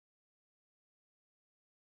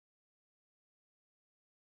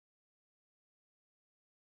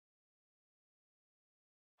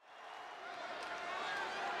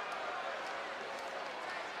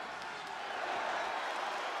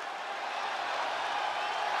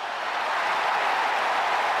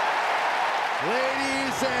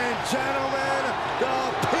Ladies and gentlemen, the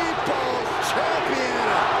People's Champion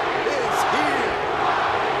is here.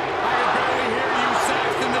 I can barely hear you,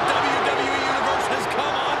 Saxton. The WWE Universe has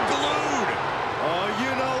come unglued. Oh,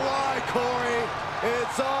 you know why, Corey?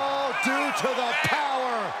 It's all due to the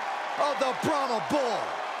power of the Brahma Bull.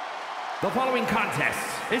 The following contest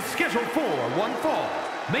is scheduled for one fall.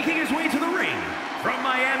 Making his way to the ring from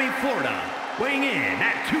Miami, Florida, weighing in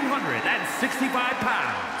at 265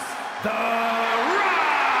 pounds, The Rock!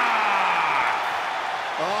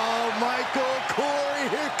 Oh, Michael, Corey,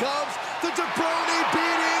 here comes the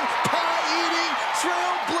jabroni-beating, pie-eating,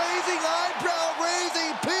 trailblazing,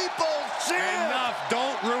 eyebrow-raising People's Champ! Enough,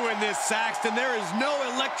 don't ruin this, Saxton. There is no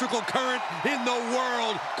electrical current in the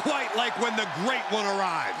world quite like when the Great One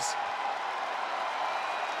arrives.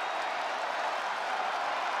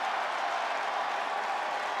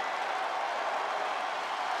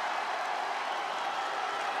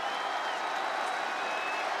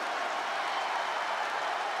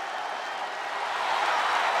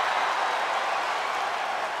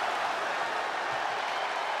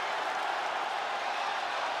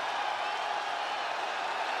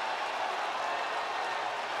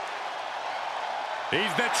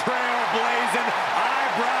 He's the trailblazing,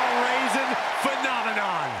 eyebrow-raising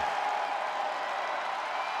phenomenon.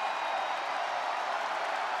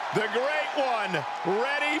 The Great One,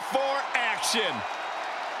 ready for action.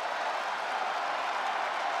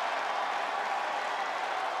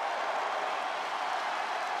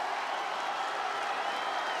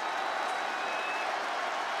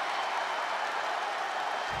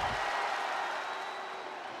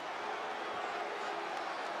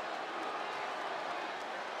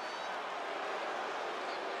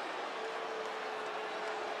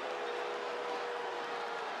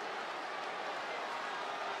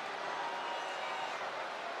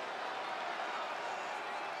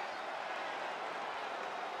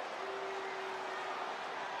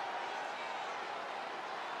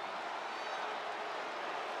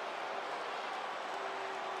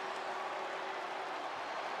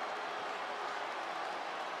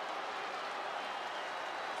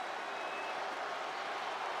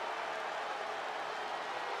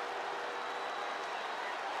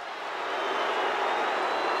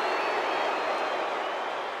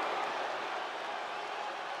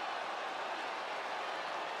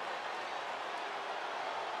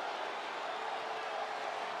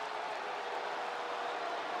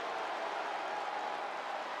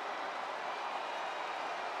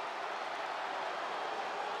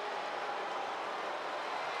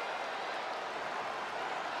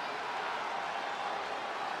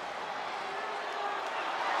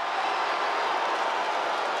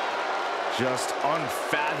 Just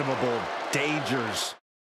unfathomable dangers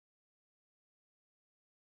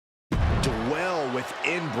dwell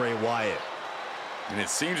within Bray Wyatt. And it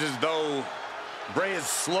seems as though Bray has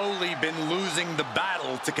slowly been losing the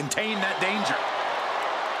battle to contain that danger.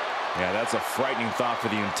 Yeah, that's a frightening thought for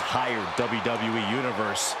the entire WWE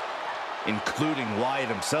Universe, including Wyatt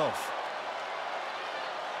himself.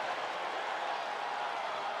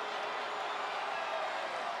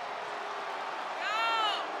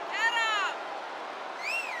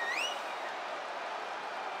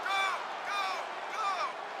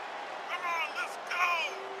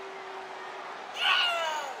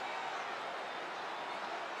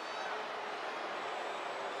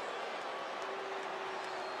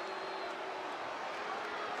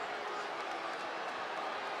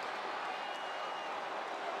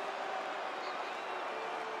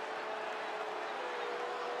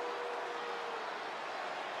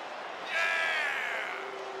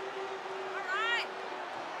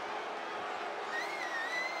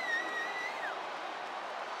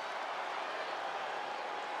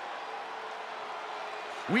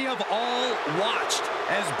 We have all watched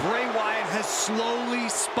as Bray Wyatt has slowly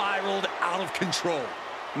spiraled out of control.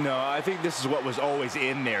 No, I think this is what was always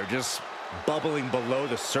in there, just bubbling below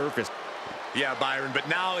the surface. Yeah, Byron, but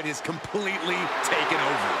now it is completely taken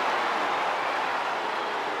over.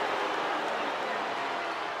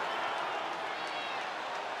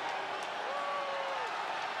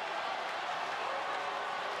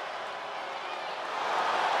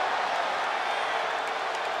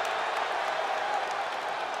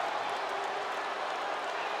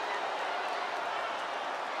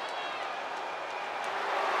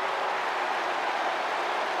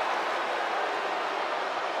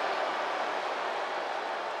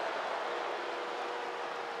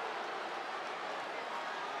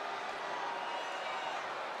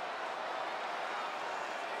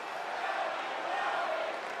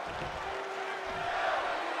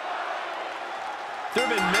 There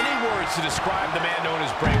have been many words words to describe the man known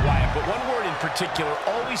as Bray Wyatt, but one word in particular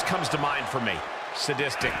always comes to mind for me: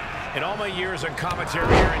 sadistic. In all my years on commentary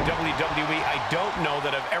here in WWE, I don't know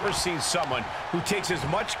that I've ever seen someone who takes as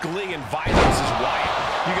much glee and violence as Wyatt.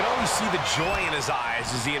 You can always see the joy in his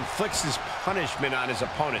eyes as he inflicts his punishment on his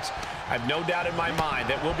opponents. I've no doubt in my mind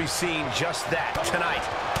that we'll be seeing just that tonight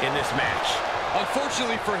in this match.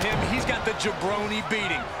 Unfortunately for him, he's got the jabroni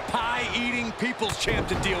beating, pie-eating people's champ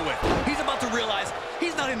to deal with. He's about to realize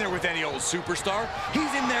he's not in there with any old superstar. He's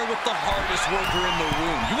in there with the hardest worker in the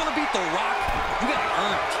room. You want to beat The Rock? You got to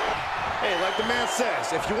earn it. Hey, like the man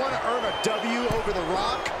says, if you want to earn a W over The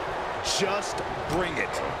Rock, just bring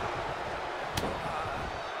it.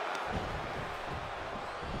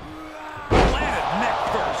 Landed neck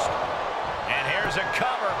first. And here's a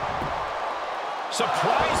cover.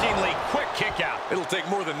 Surprisingly quick kick out. It'll take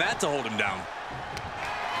more than that to hold him down.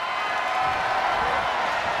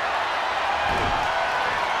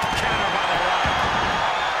 Counter by The Rock.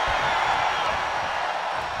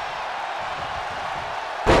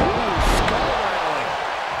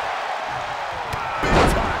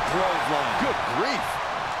 Good grief.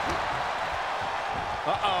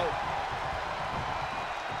 Uh-oh.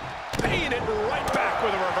 Paying it right back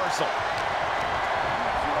with a reversal.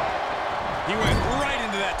 He went right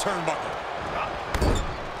into that turnbuckle.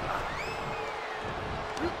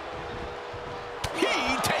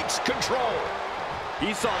 He takes control.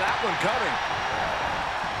 He saw that one coming.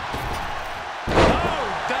 Oh,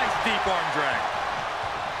 nice deep arm drag.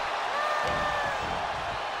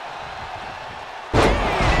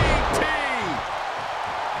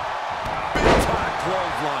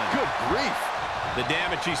 Good grief. The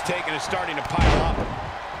damage he's taken is starting to pile up.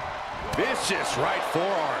 Vicious right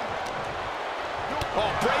forearm.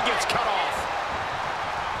 Oh, Bray gets cut off.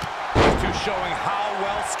 These two showing how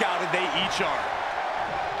well scouted they each are.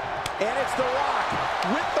 And it's The Rock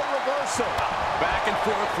with the reversal. Back and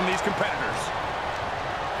forth from these competitors.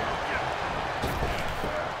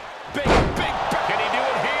 Big. Can he do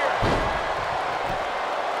it here?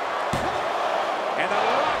 And The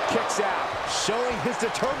Rock kicks out, showing his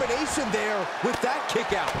determination there with that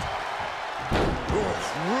kick out.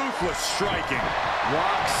 Ruthless striking.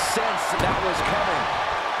 Rock sensed that was coming.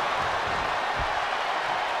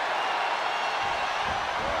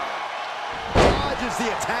 Dodges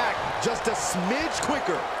the attack just a smidge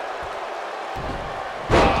quicker.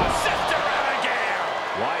 Sister Abigail.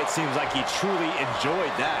 Wyatt seems like he truly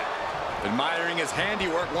enjoyed that. Admiring his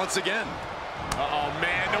handiwork once again. Uh-oh,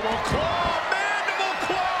 mandible claw. Mandible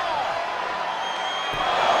claw.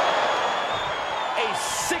 A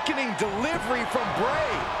sickening delivery from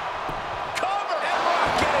Bray. Cover. And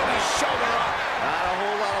Rock getting his shoulder up. Not a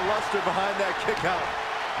whole lot of luster behind that kick out.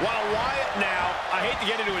 While Wyatt now, I hate to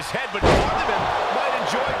get into his head, but part of him might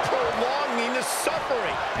enjoy prolonging the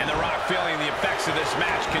suffering. And The Rock feeling the effects of this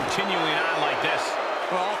match continuing on like this.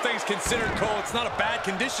 Well, all things considered, Cole, it's not a bad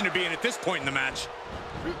condition to be in at this point in the match.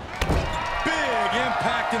 Big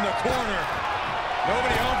impact in the corner.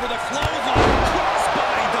 Nobody home for the clothesline.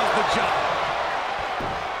 Crossbody does the job.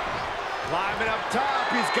 Climbing up top,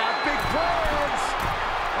 he's got big plans.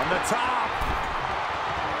 On the top.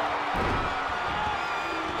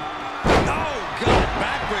 Oh, God,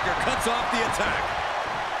 backbreaker cuts off the attack.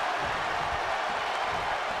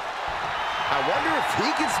 I wonder if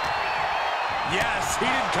he can... Yes, he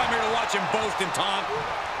didn't come here to watch him boast and taunt.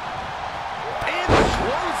 And the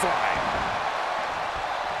clothesline.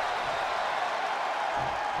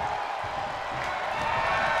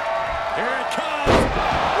 Here it comes.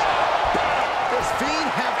 Does Fiend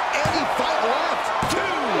have any fight left?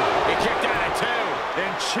 He kicked out at 2.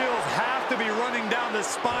 And chills have to be running down the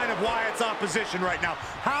spine of Wyatt's opposition right now.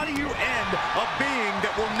 How do you end a being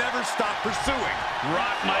that will never stop pursuing?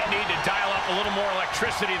 Rock might need to dial up a little more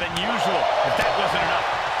electricity than usual if that wasn't enough.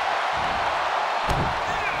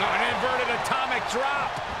 An inverted atomic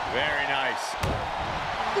drop. Very nice.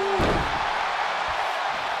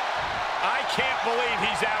 I can't believe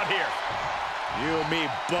he's out here. You and me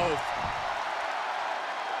both.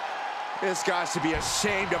 This guy should be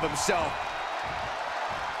ashamed of himself.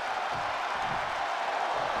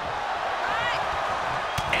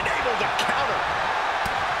 Enabled to counter.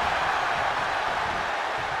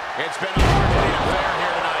 It's been a hard-hitting affair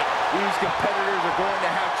here tonight. These competitors are going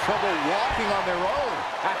to have trouble walking on their own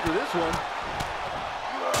after this one.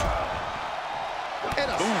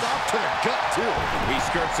 And a stop to the gut, too. He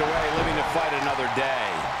skirts away, living to fight another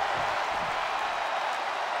day.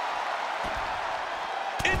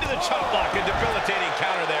 Into the chop block, a debilitating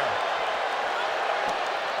counter there.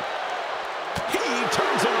 He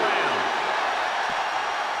turns it around.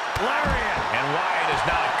 Lariat. And Wyatt is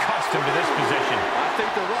not accustomed accustomed to this position. I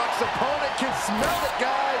think The Rock's opponent can smell it,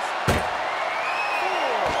 guys.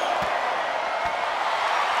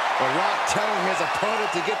 The Rock telling his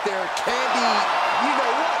opponent to get their candy, you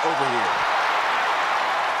know what, over here.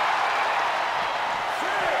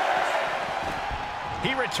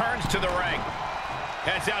 He returns to the ring.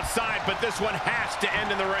 Heads outside, but this one has to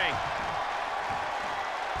end in the ring.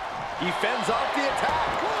 He fends off the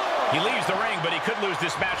attack. He leaves the ring, but he could lose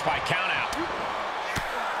this match by countout.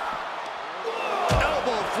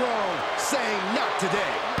 Elbow thrown, saying not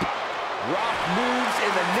today. Rock moves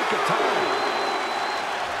in the nick of time.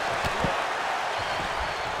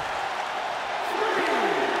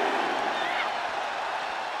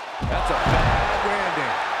 That's a bad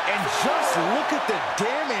landing. And just look at the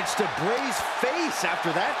damage to Bray's face after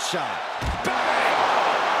that shot. Bang!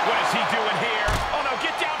 What is he doing here? Oh, no,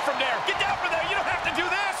 get down from there. Get down from there. You don't have to do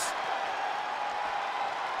this.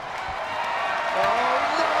 Oh,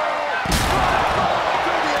 no!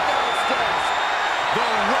 Through the announce desk. The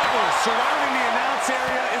rubble surrounding the announce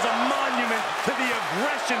area is a monument to the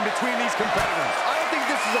aggression between these competitors. I don't think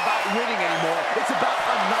this is about winning anymore. It's about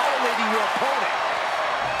annihilating your opponent.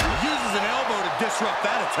 He uses an elbow to disrupt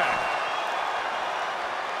that attack.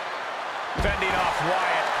 Fending off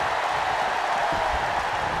Wyatt.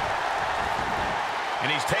 And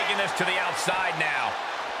he's taking this to the outside now.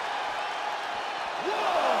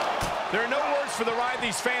 There are no words for the ride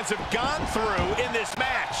these fans have gone through in this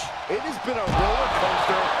match. It has been a roller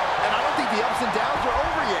coaster, and I don't think the ups and downs are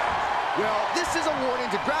over yet. Well, this is a warning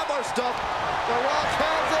to grab our stuff. The Rock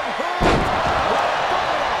has him hooked.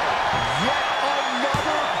 Yet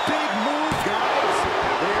another big move, guys.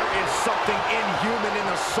 There is something inhuman in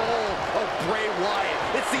the soul of Bray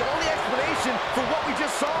Wyatt. It's the only explanation for what we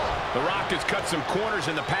just saw. The Rock has cut some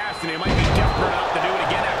corners in the past, and he might be desperate enough to do it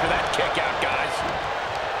again after that kick out, guys.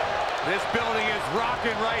 This building is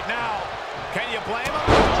rocking right now. Can you blame him?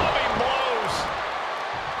 Clubbing blows.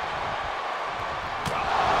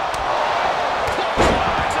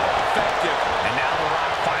 Effective. And now The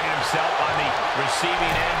Rock finding himself on the receiving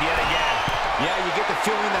end yet again. Yeah, you get the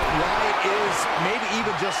feeling that Wyatt is maybe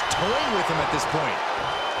even just toying with him at this point.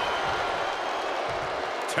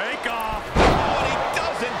 Take off. Oh, and he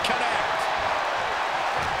doesn't connect.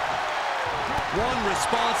 One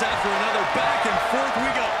response after another. Back and forth we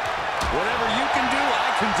go. Whatever you can do, I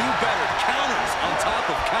can do better. Counters on top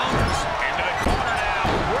of counters. Into the corner now.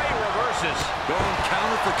 Bray reverses. Going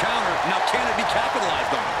counter for counter. Now can it be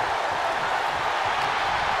capitalized on?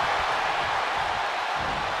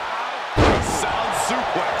 Sound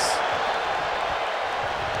suplex.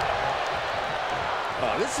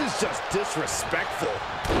 Oh, this is just disrespectful.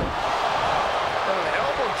 An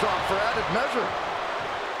elbow drop for added measure.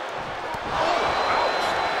 Oh, ouch.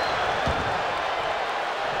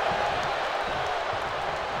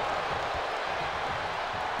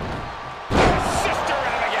 Sister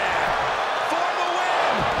Abigail for the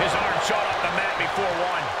win. His arm shot off the mat before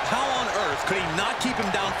one. How on earth could he not keep him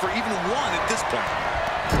down for even one at this point?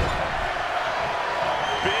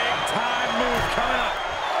 Big time move coming up.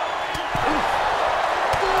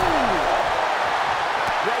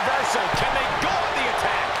 Reversal. Can they go on the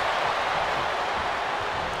attack?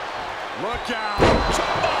 Look out.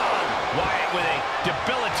 Jump on. Wyatt with a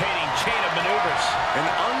debilitating chain of maneuvers. An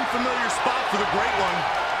unfamiliar spot for the Great One.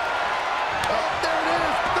 Oh, there it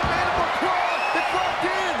is. The mandible claw. It's locked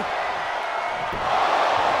in.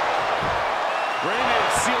 Bray may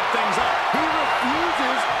have sealed things up. He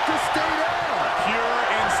refuses to stay down. Pure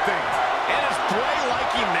instinct. And is Bray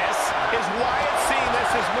liking this? Is Wyatt seeing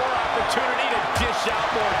this as more opportunity to dish out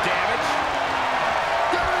more damage?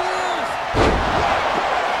 There it is.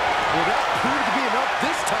 Well, that proved to be enough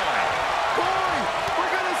this time. Corey, we're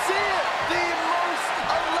going to see it. The most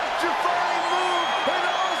electrifying move in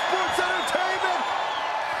all sports entertainment.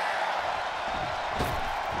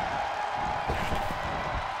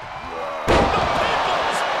 The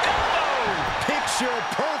People's Elbow! Picture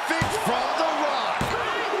perfect from The Rock.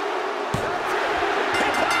 He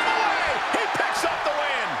put him away! He picks up the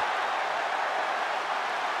win!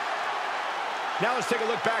 Now let's take a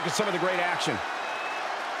look back at some of the great action.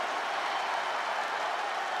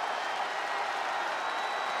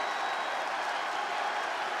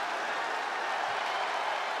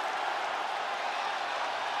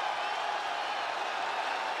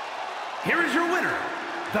 Here is your winner,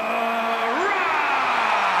 The Rock!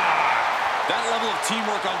 That level of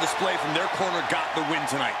teamwork on display from their corner got the win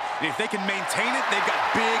tonight. And if they can maintain it, they've got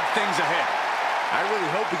big things ahead. I really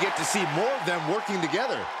hope we get to see more of them working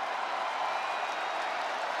together.